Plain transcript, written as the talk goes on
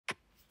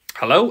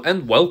Hello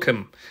and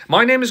welcome.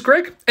 My name is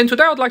Greg and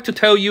today I'd like to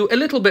tell you a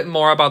little bit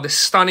more about this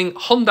stunning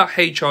Honda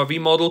HR-V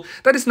model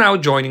that is now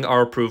joining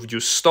our approved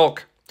use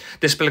stock.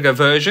 This particular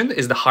version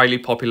is the highly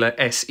popular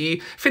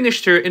SE,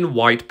 finished here in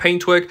white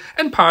paintwork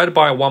and powered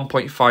by a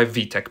 1.5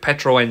 v-tec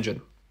petrol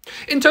engine.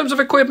 In terms of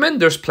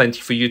equipment, there's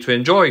plenty for you to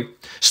enjoy.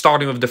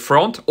 Starting with the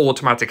front,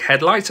 automatic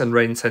headlights and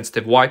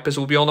rain-sensitive wipers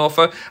will be on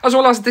offer, as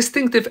well as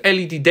distinctive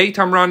LED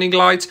daytime running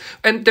lights,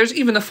 and there's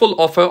even a full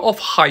offer of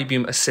high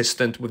beam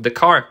assistant with the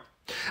car.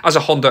 As a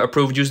Honda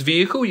approved used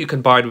vehicle, you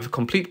can buy it with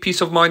complete peace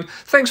of mind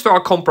thanks to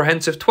our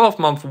comprehensive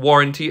 12-month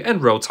warranty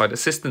and roadside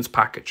assistance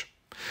package.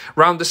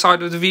 Round the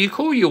side of the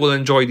vehicle, you will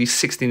enjoy these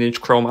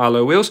 16-inch chrome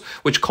alloy wheels,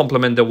 which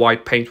complement the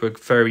white paintwork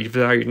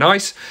very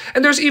nice.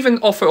 And there's even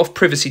offer of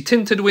privacy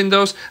tinted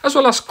windows, as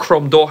well as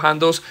chrome door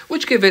handles,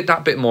 which give it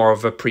that bit more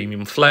of a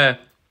premium flair.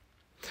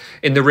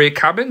 In the rear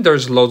cabin,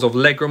 there's loads of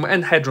legroom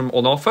and headroom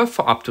on offer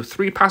for up to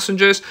 3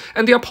 passengers,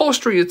 and the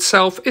upholstery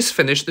itself is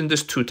finished in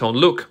this two-tone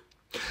look.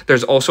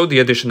 There's also the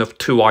addition of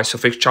 2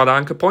 ISOFIX child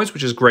anchor points,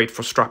 which is great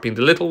for strapping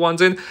the little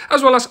ones in,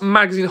 as well as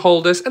magazine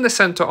holders and the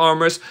center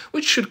armors,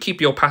 which should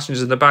keep your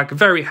passengers in the back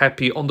very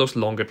happy on those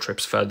longer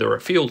trips further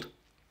afield.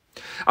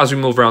 As we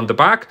move around the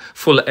back,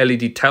 full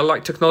LED tail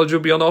light technology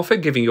will be on offer,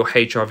 giving your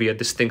HR-V a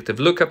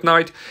distinctive look at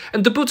night,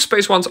 and the boot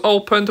space once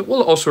opened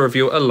will also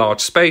reveal a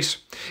large space.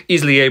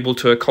 Easily able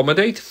to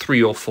accommodate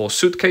 3 or 4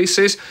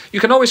 suitcases, you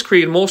can always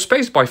create more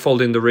space by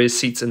folding the rear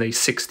seats in a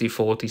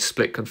 60-40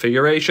 split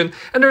configuration,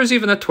 and there is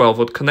even a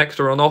 12-volt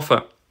connector on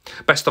offer.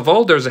 Best of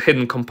all, there's a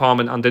hidden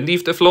compartment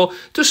underneath the floor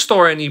to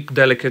store any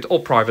delicate or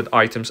private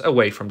items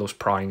away from those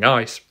prying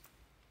eyes.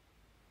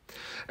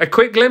 A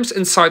quick glimpse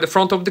inside the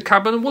front of the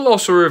cabin will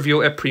also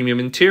reveal a premium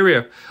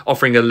interior,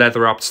 offering a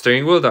leather-wrapped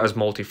steering wheel that is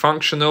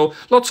multifunctional,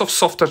 lots of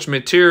soft-touch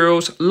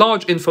materials,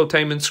 large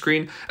infotainment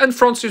screen, and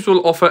front seats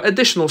will offer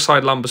additional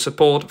side lumbar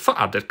support for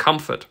added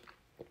comfort.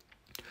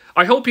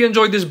 I hope you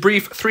enjoyed this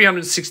brief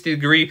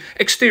 360-degree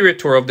exterior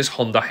tour of this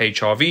Honda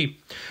HR-V.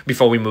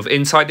 Before we move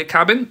inside the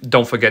cabin,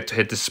 don't forget to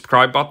hit the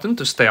subscribe button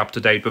to stay up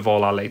to date with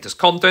all our latest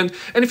content,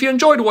 and if you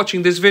enjoyed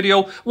watching this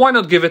video, why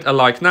not give it a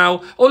like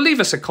now or leave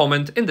us a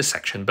comment in the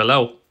section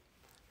below.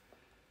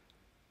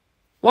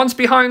 Once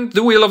behind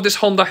the wheel of this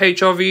Honda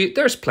HR-V,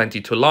 there's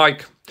plenty to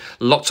like.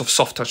 Lots of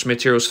soft touch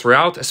materials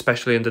throughout,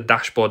 especially in the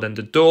dashboard and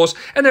the doors,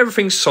 and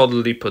everything's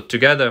solidly put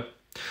together.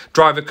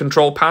 Driver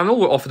control panel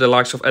will offer the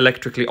likes of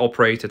electrically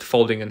operated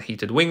folding and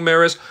heated wing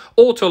mirrors,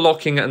 auto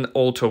locking and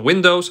auto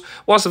windows,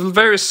 whilst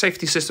various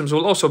safety systems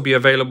will also be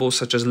available,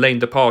 such as lane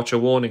departure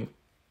warning.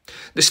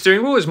 The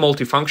steering wheel is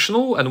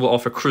multifunctional and will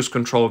offer cruise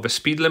control with a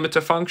speed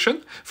limiter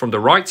function from the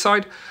right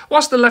side,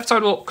 whilst the left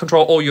side will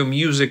control all your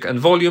music and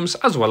volumes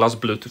as well as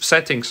Bluetooth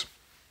settings.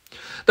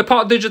 The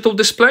part digital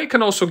display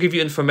can also give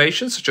you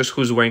information such as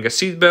who's wearing a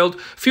seatbelt,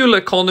 fuel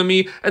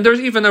economy, and there's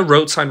even a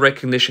road sign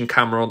recognition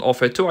camera on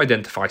offer to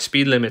identify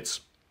speed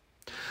limits.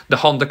 The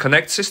Honda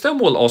Connect system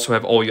will also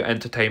have all your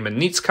entertainment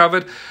needs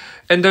covered,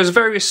 and there's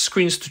various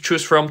screens to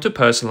choose from to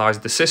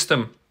personalize the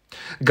system.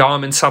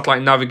 GARMIN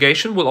satellite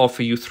navigation will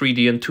offer you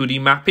 3D and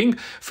 2D mapping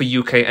for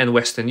UK and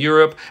Western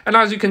Europe, and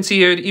as you can see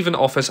here, it even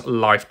offers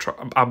live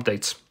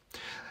updates.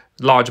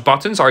 Large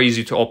buttons are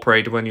easy to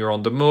operate when you're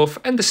on the move,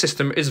 and the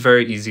system is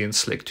very easy and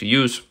slick to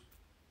use.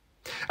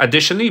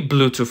 Additionally,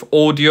 Bluetooth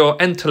audio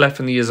and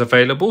telephony is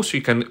available, so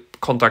you can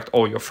contact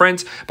all your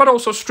friends, but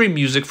also stream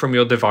music from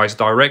your device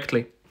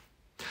directly.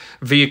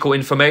 Vehicle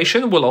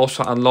information will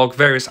also unlock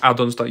various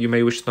add-ons that you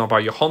may wish to know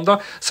about your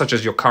Honda, such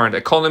as your current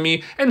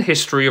economy and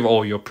history of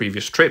all your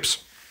previous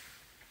trips.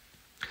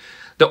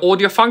 The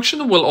audio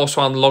function will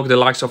also unlock the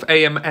likes of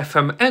AM,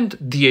 FM and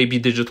DAB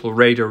digital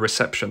radio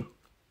reception.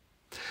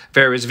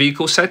 Various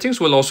vehicle settings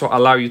will also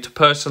allow you to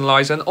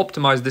personalize and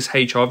optimize this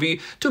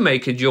HR-V to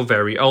make it your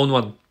very own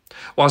one.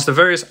 Whilst the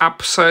various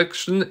app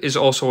section is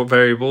also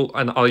variable,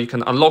 and you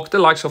can unlock the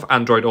likes of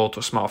Android Auto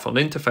smartphone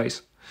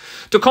interface.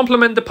 To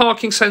complement the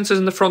parking sensors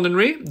in the front and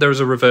rear, there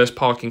is a reverse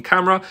parking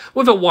camera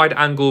with a wide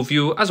angle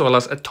view as well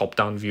as a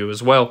top-down view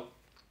as well.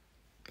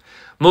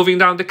 Moving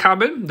down the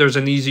cabin, there's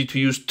an easy to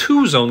use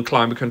 2-zone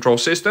climate control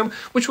system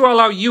which will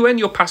allow you and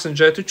your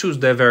passenger to choose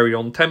their very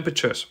own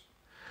temperatures.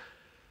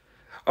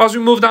 As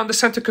we move down the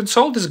center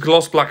console, this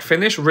gloss black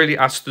finish really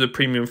adds to the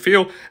premium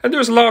feel, and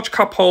there's large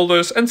cup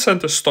holders and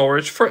center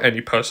storage for any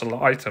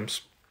personal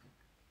items.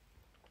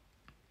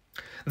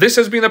 This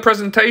has been a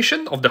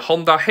presentation of the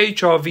Honda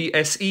HR-V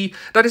SE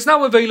that is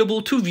now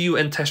available to view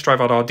and test drive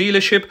at our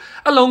dealership,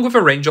 along with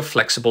a range of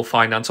flexible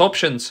finance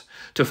options.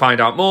 To find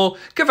out more,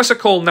 give us a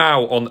call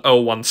now on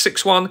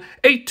 0161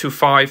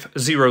 825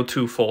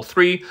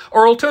 0243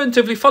 or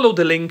alternatively follow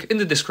the link in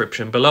the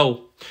description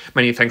below.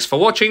 Many thanks for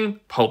watching,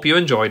 hope you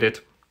enjoyed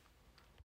it.